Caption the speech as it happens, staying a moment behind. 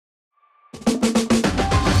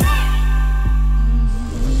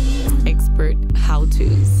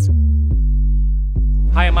twos.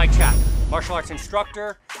 Hi, I'm Mike Chack, martial arts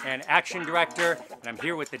instructor and action director, and I'm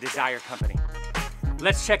here with the Desire Company.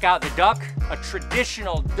 Let's check out the duck. A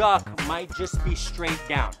traditional duck might just be straight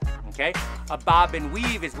down, okay? A bob and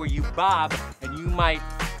weave is where you bob and you might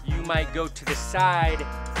go to the side,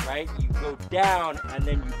 right? You go down and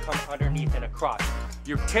then you come underneath and across.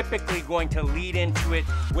 You're typically going to lead into it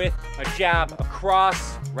with a jab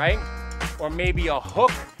across, right? Or maybe a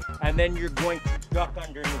hook, and then you're going to duck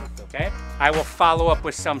underneath, okay? I will follow up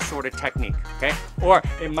with some sort of technique, okay? Or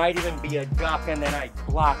it might even be a duck and then I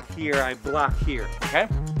block here, I block here, okay?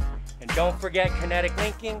 And don't forget kinetic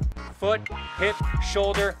linking, foot, hip,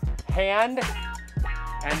 shoulder, hand.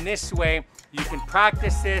 And this way, you can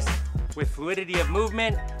practice this with fluidity of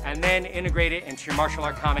movement and then integrate it into your martial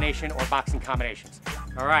art combination or boxing combinations.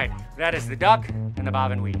 All right, that is the duck and the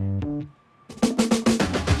bob and weave.